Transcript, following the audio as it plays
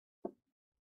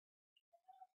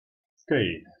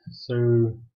Okay,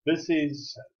 so this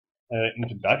is an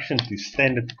introduction to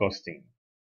standard costing.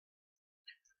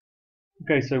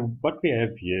 Okay, so what we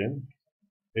have here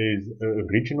is an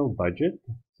original budget.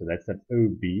 So that's an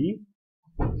OB.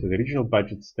 So the original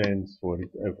budget stands for,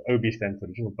 OB stands for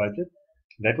original budget.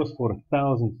 That was for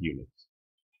 1,000 units.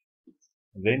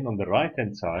 Then on the right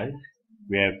hand side,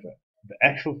 we have the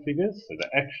actual figures, so the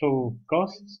actual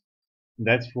costs.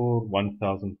 That's for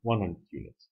 1,100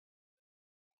 units.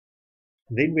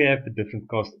 Then we have the different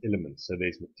cost elements. So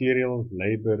there's material,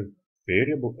 labor,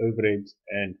 variable overheads,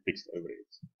 and fixed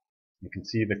overheads. You can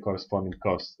see the corresponding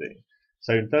costs there.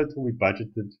 So in total, we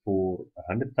budgeted for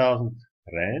 100,000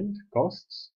 Rand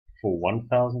costs for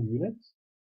 1,000 units,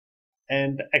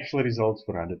 and the actual results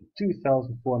for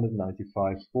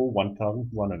 102,495 for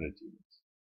 1,100 units.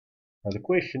 Now the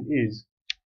question is,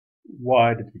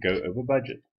 why did we go over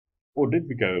budget? Or did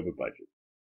we go over budget?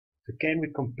 So can we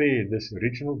compare this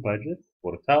original budget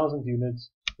for 1,000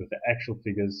 units with the actual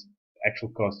figures, the actual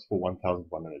costs for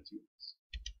 1,100 units?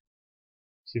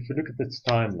 So if you look at this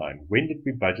timeline, when did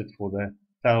we budget for the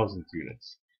 1,000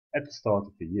 units? At the start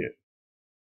of the year.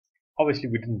 Obviously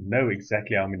we didn't know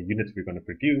exactly how many units we were going to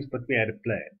produce, but we had a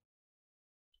plan.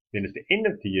 Then at the end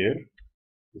of the year,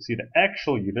 you'll see the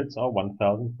actual units are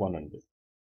 1,100.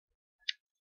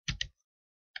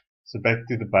 So back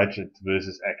to the budget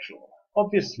versus actual.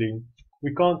 Obviously,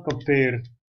 we can't compare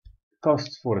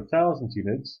costs for 1,000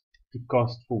 units to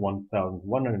cost for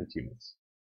 1,100 units.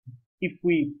 If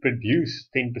we produce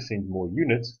 10% more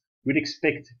units, we'd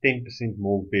expect 10%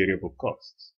 more variable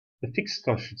costs. The fixed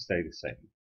cost should stay the same.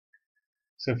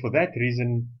 So for that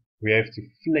reason, we have to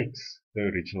flex the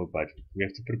original budget. We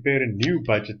have to prepare a new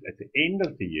budget at the end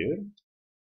of the year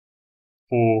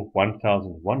for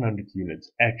 1,100 units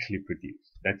actually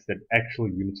produced. That's the actual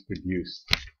units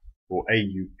produced, or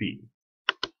AUP.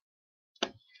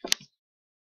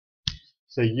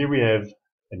 So here we have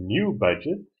a new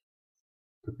budget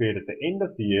prepared at the end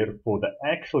of the year for the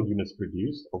actual units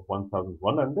produced of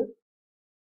 1,100.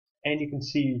 And you can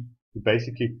see we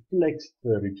basically flexed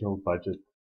the original budget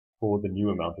for the new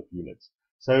amount of units.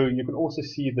 So you can also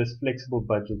see this flexible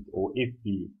budget, or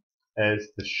FB,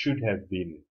 as the should have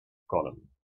been column.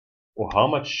 Or how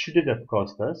much should it have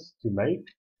cost us to make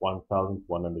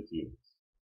 1,100 units?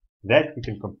 That we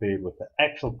can compare with the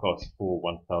actual cost for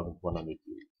 1,100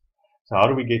 units. So how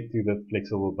do we get to the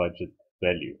flexible budget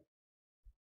value?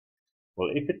 Well,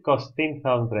 if it costs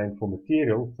 10,000 Rand for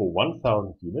material for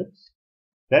 1,000 units,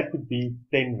 that would be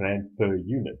 10 Rand per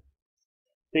unit.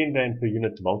 10 Rand per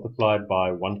unit multiplied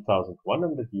by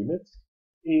 1,100 units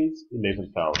is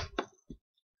 11,000.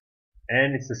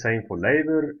 And it's the same for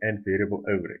labor and variable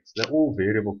overheads. They're all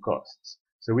variable costs.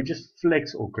 So we just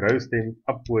flex or gross them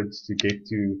upwards to get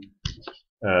to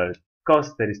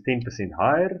cost that is 10%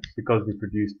 higher because we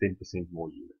produce 10% more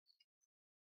units.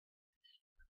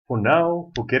 For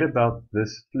now, forget about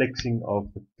this flexing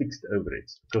of the fixed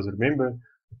overheads, because remember,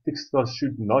 the fixed cost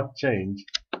should not change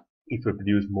if we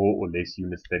produce more or less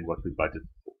units than what we budgeted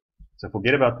for. So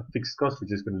forget about the fixed cost, we're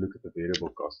just going to look at the variable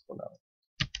cost for now.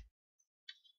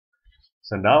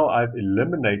 So now I've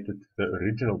eliminated the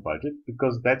original budget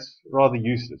because that's rather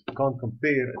useless. We can't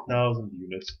compare 1,000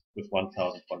 units with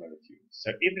 1,100 units.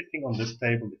 So everything on this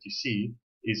table that you see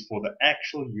is for the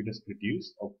actual units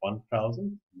produced of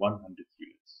 1,100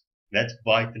 units. That's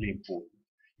vitally important.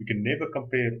 You can never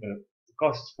compare the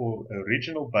costs for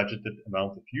original budgeted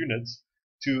amount of units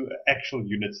to actual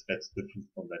units that's different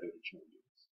from that original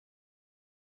units.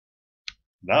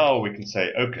 Now we can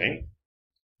say, okay,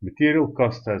 material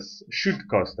should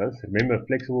cost us. Remember,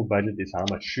 flexible budget is how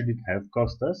much should it have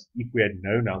cost us if we had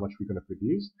known how much we're going to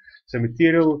produce. So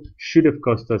material should have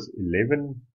cost us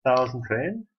 11,000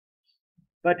 Rand,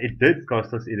 but it did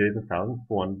cost us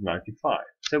 11,495.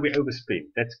 So we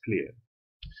overspent, that's clear.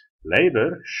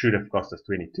 Labor should have cost us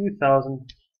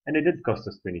 22,000, and it did cost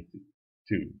us 22.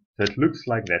 So it looks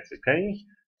like that's okay.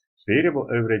 Variable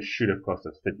overhead should have cost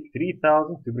us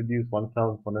 33,000 to produce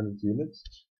 1,100 units.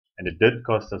 And it did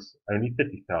cost us only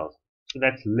 30,000. So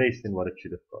that's less than what it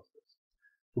should have cost us.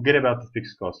 Forget about the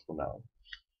fixed cost for now.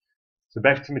 So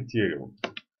back to material.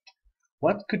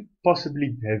 What could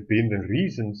possibly have been the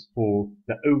reasons for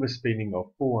the overspending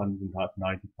of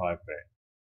 495 Rand?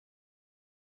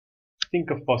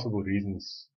 Think of possible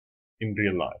reasons in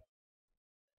real life.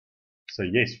 So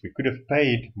yes, we could have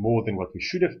paid more than what we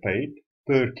should have paid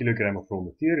per kilogram of raw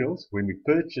materials when we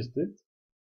purchased it.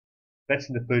 That's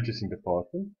in the purchasing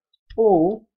department.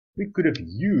 Or we could have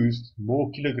used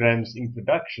more kilograms in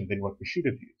production than what we should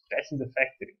have used. That's in the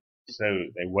factory. So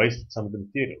they wasted some of the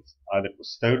materials. Either it was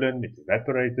stolen, it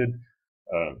evaporated,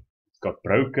 it got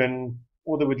broken,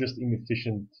 or they were just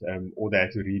inefficient, or they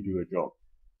had to redo a job.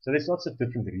 So there's lots of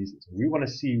different reasons. We want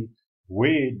to see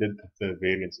where did the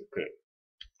variance occur.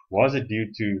 Was it due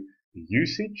to the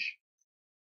usage,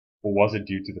 or was it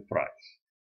due to the price?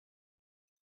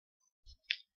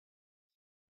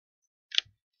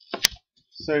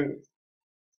 So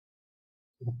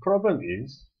the problem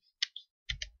is,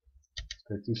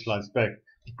 let's go 2 slides back.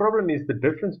 The problem is the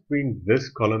difference between this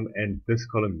column and this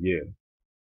column here.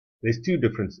 There's two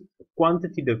differences. The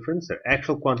quantity difference, so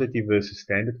actual quantity versus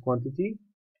standard quantity,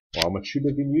 or how much should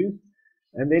have been used,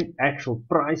 and then actual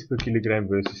price per kilogram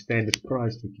versus standard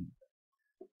price per kilogram.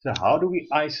 So how do we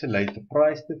isolate the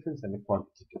price difference and the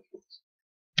quantity difference?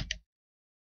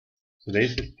 So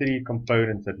there's the three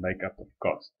components that make up the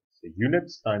cost. The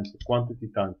units times the quantity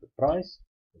times the price,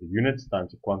 the units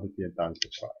times the quantity and times the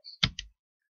price.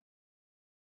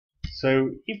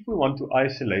 So if we want to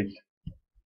isolate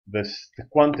the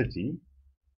quantity,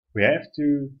 we have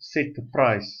to set the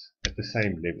price at the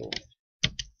same level.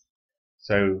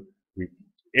 So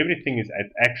everything is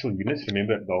at actual units.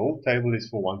 Remember, the whole table is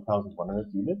for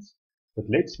 1,100 units. But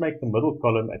let's make the middle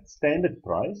column at standard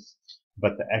price,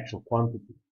 but the actual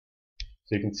quantity.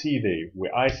 So you can see there, we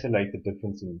isolate the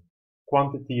difference in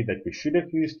quantity that we should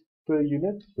have used per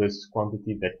unit versus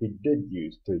quantity that we did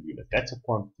use per unit. That's a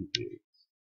quantity variance.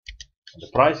 On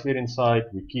the price variance side,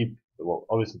 we keep, well,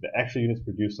 obviously the actual units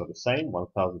produced are the same,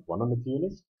 1,100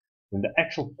 units. When the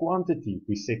actual quantity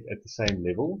we set at the same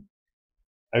level,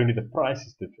 only the price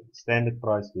is different. Standard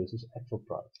price versus actual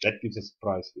price. That gives us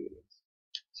price variance.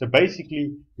 So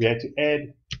basically, we had to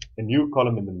add a new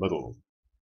column in the middle,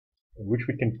 which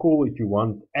we can call, if you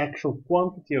want, actual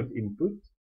quantity of input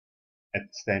at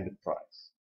the standard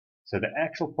price. So the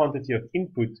actual quantity of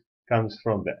input comes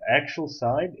from the actual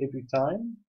side every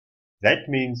time. That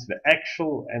means the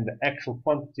actual and the actual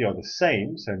quantity are the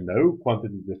same, so no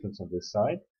quantity difference on this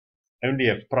side. Only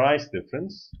a price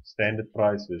difference, standard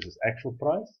price versus actual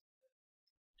price.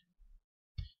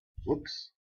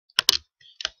 Whoops.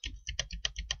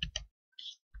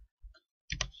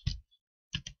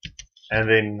 And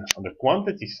then on the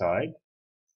quantity side,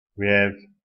 we have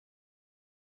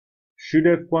should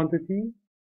have quantity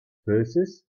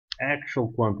versus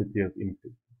actual quantity of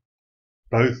input,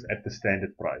 both at the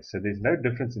standard price. So there's no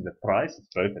difference in the price, it's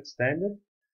both at standard,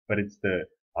 but it's the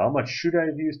how much should I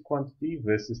have used quantity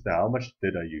versus the how much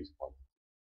did I use quantity.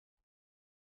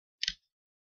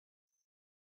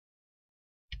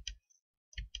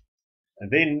 And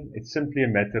then it's simply a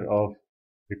matter of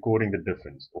recording the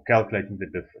difference or calculating the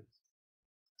difference.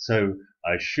 So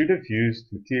I should have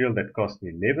used material that cost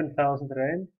me 11,000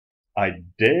 Rand. I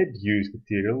did use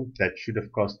material that should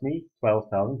have cost me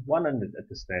 12,100 at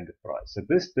the standard price. So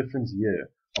this difference here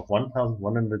of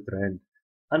 1,100 Rand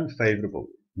unfavorable,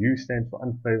 U stands for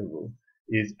unfavorable,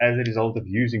 is as a result of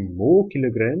using more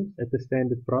kilograms at the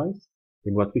standard price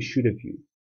than what we should have used.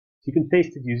 So you can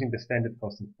test it using the standard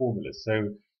costing formula.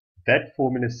 So that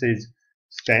formula says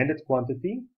standard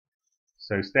quantity.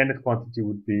 So standard quantity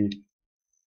would be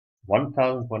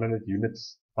 1,100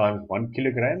 units times 1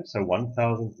 kilogram, so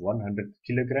 1,100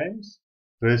 kilograms,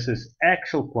 versus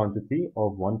actual quantity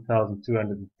of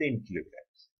 1,210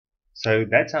 kilograms. So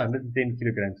that's 110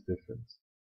 kilograms difference.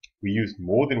 We used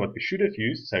more than what we should have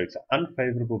used, so it's an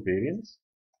unfavorable variance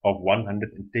of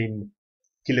 110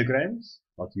 kilograms,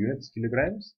 not units,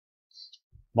 kilograms,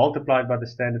 multiplied by the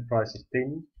standard price of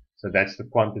 10, so that's the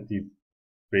quantity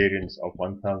variance of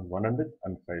 1,100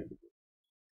 unfavorable.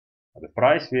 On the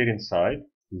price variance side,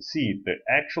 you see the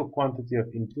actual quantity of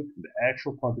input,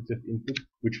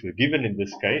 which were given in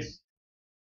this case,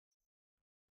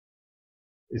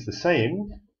 is the same.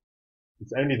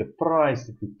 It's only the price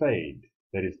that we paid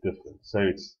that is different. So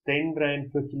it's 10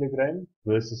 Rand per kilogram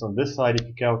versus on this side, if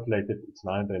you calculate it, it's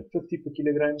 950 per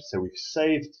kilogram. So we've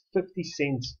saved 50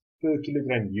 cents per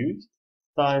kilogram used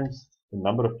times the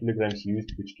number of kilograms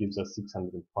used, which gives us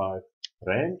 605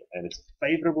 Rand. And it's a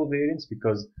favorable variance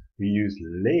because we used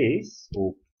less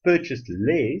or purchased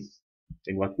less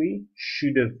than what we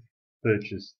should have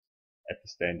purchased at the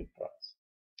standard price.